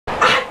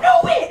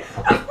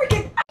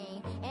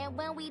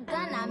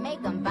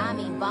Come buy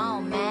me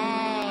bone,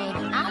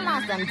 man. I'm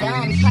on some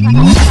dumb.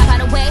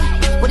 By the way,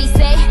 what he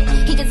say?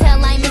 He can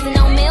tell I ain't missing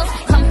no meals.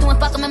 Come through and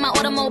fuck him in my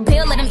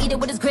automobile. Let him eat it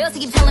with his grills.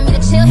 He keep telling me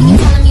to chill. He keep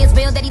telling me it's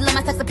real that he love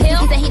my sex appeal.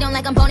 He said he don't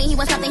like I'm bony. He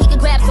wants something he can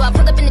grab. So I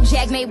pull up in the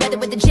Jag, Mayweather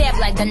with the jab,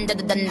 like dun dun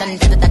dun dun dun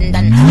dun dun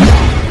dun.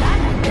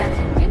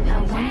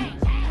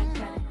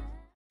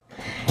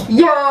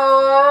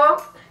 Yo,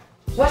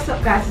 what's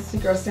up, guys? It's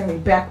your girl Sammy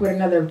back with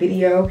another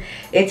video,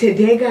 and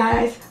today,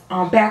 guys,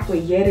 I'm back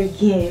with yet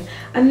again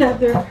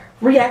another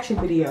reaction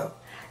video.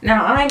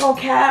 Now, I ain't gonna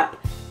cap,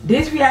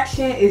 this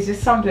reaction is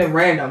just something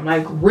random,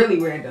 like really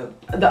random.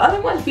 The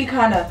other ones be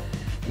kind of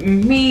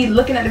me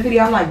looking at the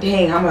video. I'm like,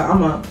 dang,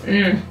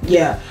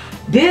 yeah.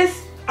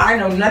 This, I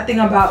know nothing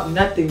about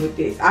nothing with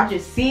this. I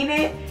just seen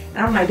it and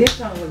I'm like, this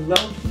song was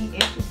low-key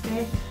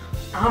interesting.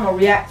 I'm gonna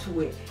react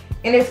to it.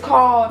 And it's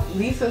called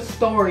Lisa's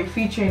Story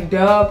featuring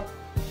Dub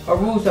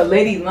Aruza,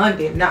 Lady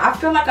London. Now, I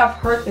feel like I've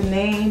heard the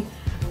name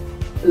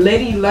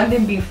Lady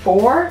London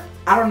before.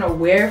 I don't know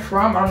where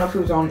from. I don't know if it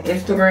was on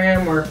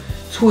Instagram or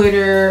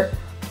Twitter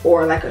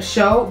or like a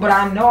show, but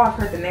I know I've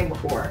heard the name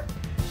before.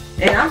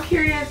 And I'm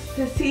curious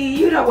to see,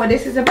 you know, what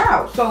this is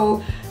about.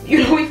 So,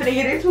 you know, we finna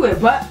get into it.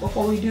 But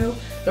before we do,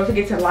 don't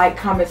forget to like,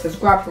 comment,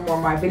 subscribe for more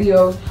of my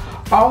videos.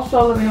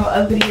 Also, let me know what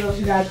other videos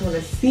you guys want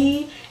to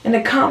see in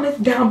the comments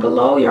down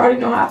below. You already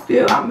know how I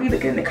feel. I'm be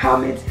looking in the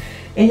comments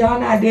and y'all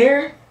not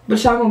there,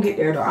 but y'all gonna get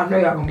there though. I know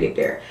y'all gonna get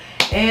there.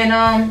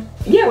 And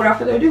yeah, without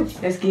further ado,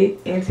 let's get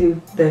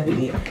into the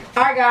video.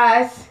 Alright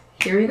guys,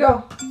 here we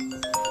go.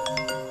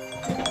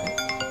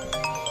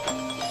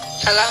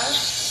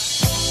 Hello?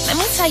 Let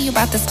me tell you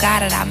about this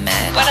guy that I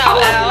met. What up,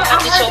 Al?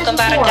 You talking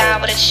about a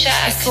guy with a check?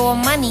 It's all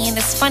money and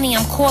it's funny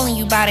I'm calling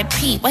you about it,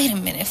 Pete. Wait a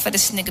minute for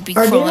this nigga be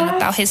crawling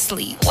about his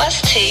sleep.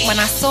 What's T? When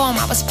I saw him,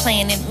 I was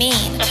playing it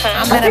mean.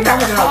 I met him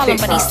out in Harlem,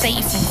 but he say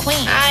you from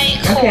Queens.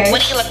 Aight, cool. Okay.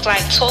 What he look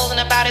like? Tooling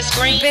about his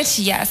green?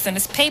 Bitch, yes, and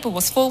his paper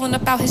was fooling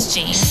about his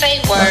jeans.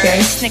 Say word. Okay.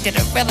 This nigga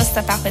the realest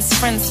about his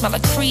friends. Smell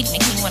of Creed,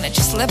 make me wanna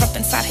just live up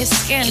inside his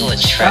skin. You a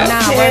trip?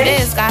 Nah, word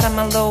is, got him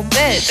a little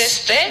bitch.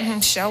 This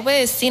thick? Show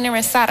is, seen her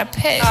inside a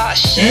pit. Aw,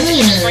 shit. Did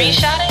you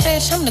screenshot it?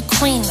 Bitch, I'm the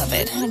queen of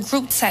it.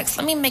 Group text,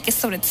 let me make it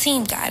so the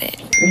team got it.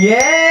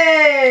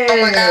 Yay! Oh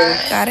my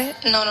god. Got it?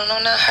 No,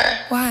 not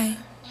her. Why?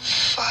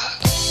 Fuck.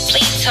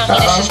 Please tell me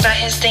this is not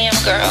his damn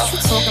girl. What you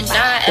talking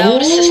about? Nah, L,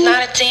 this is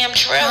not a damn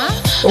drill.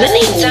 Her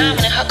name Ooh.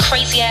 Diamond and her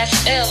crazy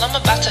ass ill. I'm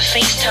about to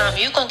FaceTime.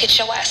 You gonna get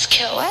your ass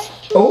killed.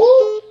 What?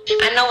 Ooh.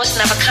 I know it's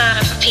never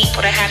common for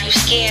people to have you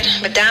scared,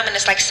 but Diamond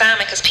is like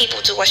Simon, cause people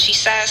do what she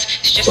says.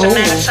 It's just a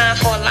matter of time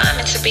for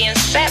alignment to being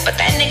set. But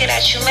that nigga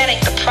that you met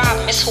ain't the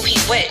problem, it's who he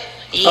with.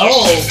 Yeah,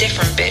 shit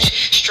different, bitch.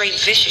 Straight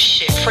vicious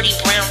shit. Pretty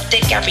brown,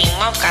 thick, every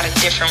month got a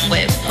different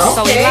whip.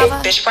 So he love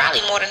her? Bitch,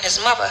 probably more than his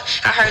mother.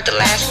 I heard the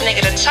last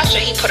nigga to touch her,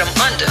 he put him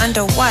under.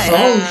 Under what?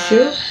 Oh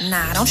shit.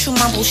 Nah, don't you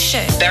mumble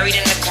shit. Buried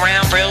in the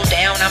ground, real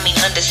down, I mean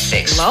under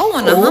 6. Low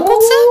on the humble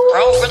tip?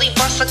 Bro, really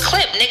bust a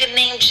clip. Nigga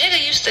named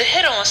Jigga used to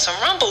hit on some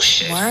rumble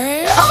shit.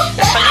 Word?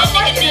 So your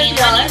nigga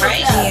named Honey,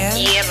 right? Yeah.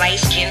 Yeah, light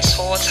skin,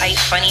 tall,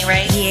 tight, funny,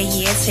 right?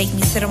 Yeah, take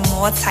me to the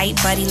more tight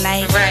buddy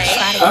like. Right.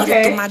 Try to eat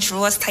it through my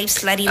drawers type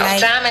slutty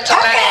like. Diamond don't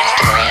got an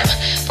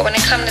Instagram, but when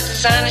it come to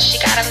designer, she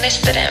got a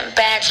list of them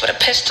bags with a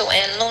pistol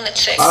and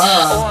lunatics.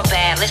 Or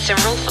bad, listen,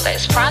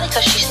 ruthless. Probably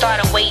cause she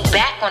started way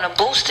back on a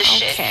booster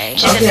shit.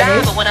 Jigga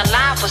died, but when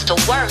alive was the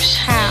worst.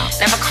 How?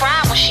 Never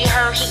cried when she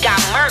heard he got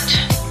murked.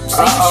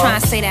 So you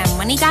trying to say that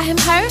money got him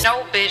hurt?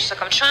 No, bitch,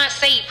 like I'm trying to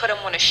say he put him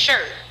on a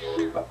shirt.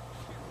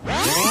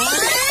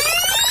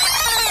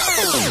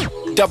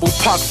 Double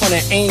park front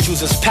of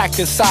Angels is packed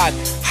inside.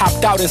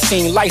 Hopped out and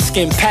seen light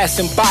skin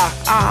passing by.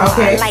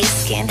 Okay. Light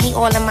skin, he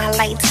all in my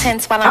light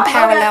tints while I'm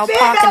parallel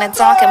parking the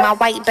dark in my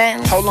white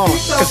Benz. Hold on,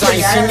 cause I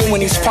ain't seen you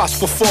in these spots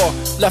before.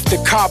 Left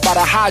the car by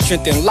the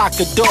hydrant and locked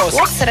the doors.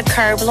 Walk to the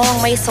curb,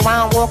 long way so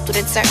I don't walk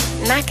through the dirt.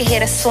 And I could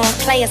hear the song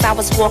play as I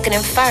was walking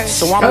in first.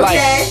 So I'm like,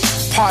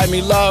 pardon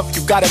me love,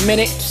 you got a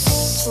minute?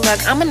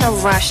 Look, I'm in a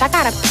rush, I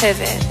gotta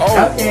pivot.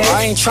 Oh,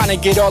 I ain't trying to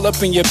get all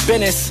up in your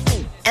business.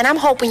 And I'm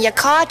hoping your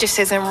car just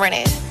isn't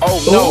rented.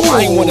 Oh no,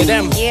 I ain't one of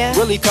them. Yeah.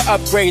 Really could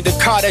upgrade the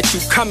car that you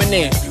coming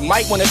in. You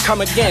might wanna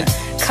come again.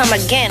 Come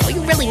again? Oh,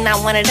 you really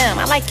not one of them.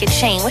 I like your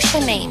chain. What's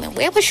your name? And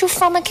where was you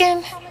from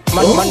again?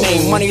 My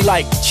name Money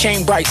Like,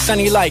 chain bright,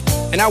 sunny like.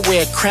 And I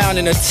wear a crown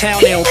in the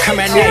town, they don't come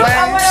at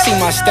night. See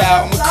my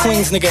style, I'm a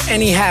Queens nigga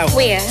anyhow.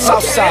 Where?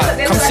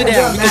 Southside, come sit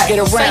down, we can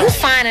get So around. you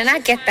fine and I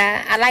get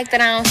that. I like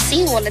that I don't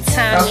see you all the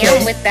time. Yeah,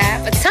 I'm with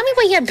that. But tell me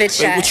where your bitch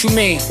Wait, at. what you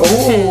mean?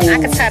 I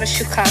can tell that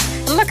you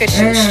cuffed. Look at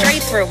you,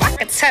 straight through. I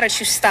can tell that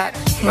you stuck.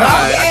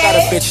 I got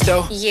a bitch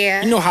though.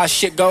 Yeah. You know how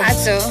shit go. I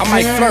do. I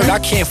might flirt, I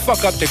can't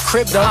fuck up the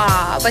crib though.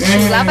 Aw, but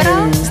you love it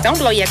though? Don't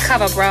blow your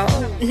cover, bro.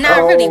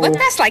 Nah, really, what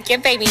that's like your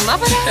baby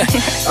mother though?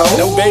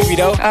 No baby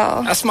though.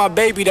 Oh. That's my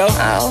baby though.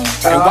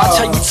 Oh. And watch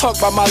how you talk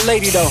about my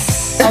lady though.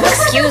 Oh,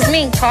 excuse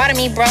me, pardon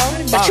me, bro.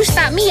 But you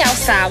stopped me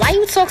outside. Why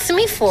you talk to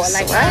me for?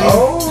 Like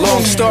what?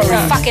 Long story.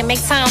 Fucking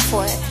make time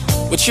for it.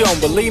 But you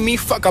don't believe me?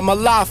 Fuck, I'm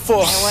alive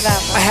for. Yeah,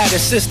 whatever. I had a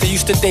sister,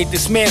 used to date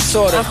this man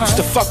sorta. Used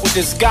to fuck with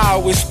this guy,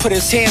 always put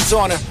his hands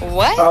on her.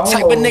 What?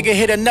 Type of nigga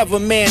hit another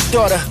man's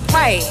daughter.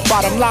 Right.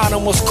 Bottom line,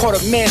 almost caught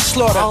a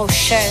manslaughter. Oh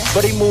shit.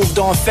 But he moved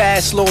on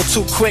fast, a little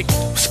too quick.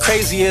 What's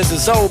crazy is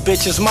his old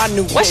bitch is my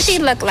new bitch. What she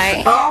look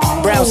like?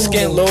 Brown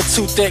skin, a little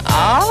too thick.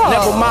 Oh.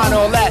 Never mind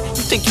all that,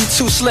 you think you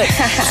too slick.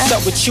 What's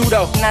up with you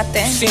though?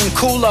 Nothing. Seem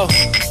cool though.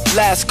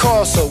 Last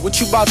call, so what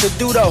you about to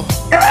do though?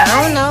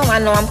 I don't know. I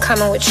know I'm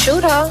coming with you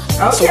though.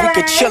 Okay. So we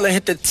could chill and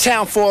hit the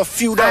town for a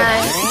few though.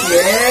 Yes.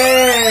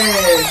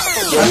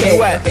 Where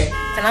you at?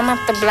 Then I'm up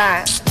the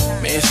block.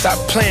 Man, stop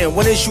playing.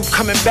 When is you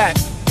coming back?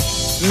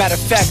 Matter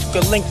of fact, you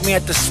could link me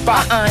at the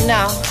spot.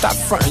 No. Stop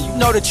fronting. You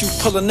know that you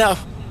pulling up.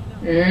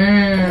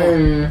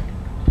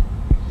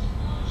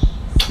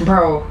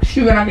 Bro,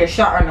 she better not get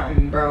shot or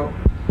nothing, bro.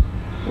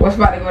 What's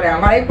about to go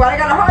down? Why they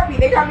got a heartbeat?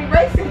 They got me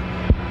racing.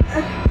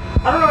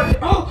 I don't know.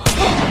 Oh,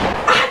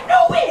 I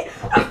knew it.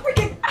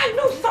 I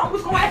knew something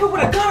was gonna happen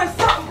with a gun or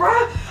something, bro.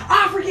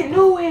 I freaking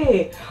knew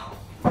it.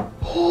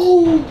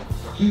 Oh,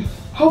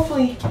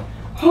 hopefully,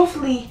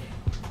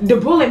 the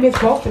bullet missed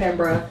both of them,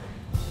 bro.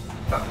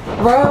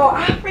 Bro,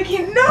 I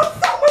freaking knew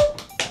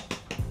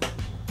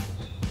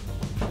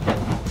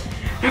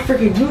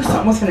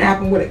something was gonna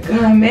happen with a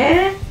gun,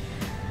 man.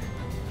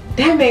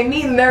 That made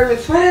me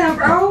nervous for them,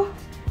 bro.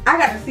 I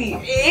gotta see.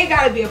 It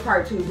gotta be a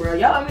part 2, bro.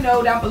 Y'all let me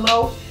know down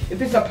below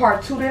if it's a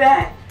part 2 to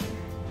that.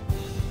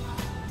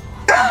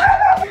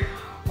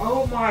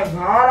 Oh my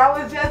god, I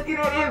was just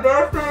getting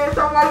invested and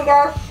somebody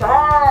got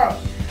shot.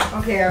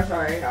 Okay, I'm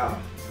sorry, y'all.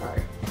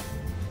 Sorry.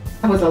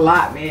 That was a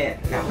lot, man.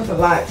 That was a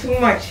lot. Too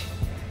much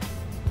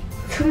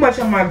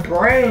on my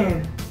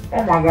brain.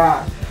 Oh my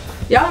god.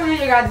 Y'all let me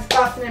know your guys'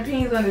 thoughts and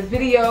opinions on this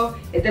video.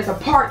 If there's a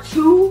part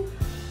 2,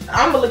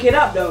 I'm gonna look it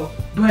up though.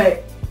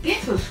 But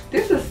this was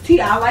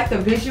T. I like the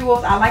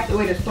visuals. I like the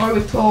way the story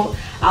was told.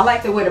 I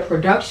like the way the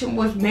production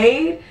was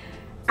made.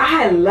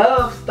 I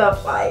love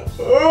stuff like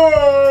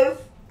this.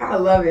 I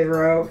love it,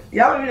 bro.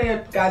 Y'all let me know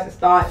your guys'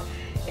 thoughts.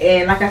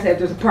 And like I said,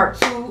 there's a part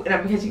 2, and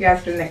I'm gonna catch you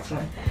guys for the next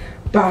one.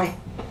 Bye.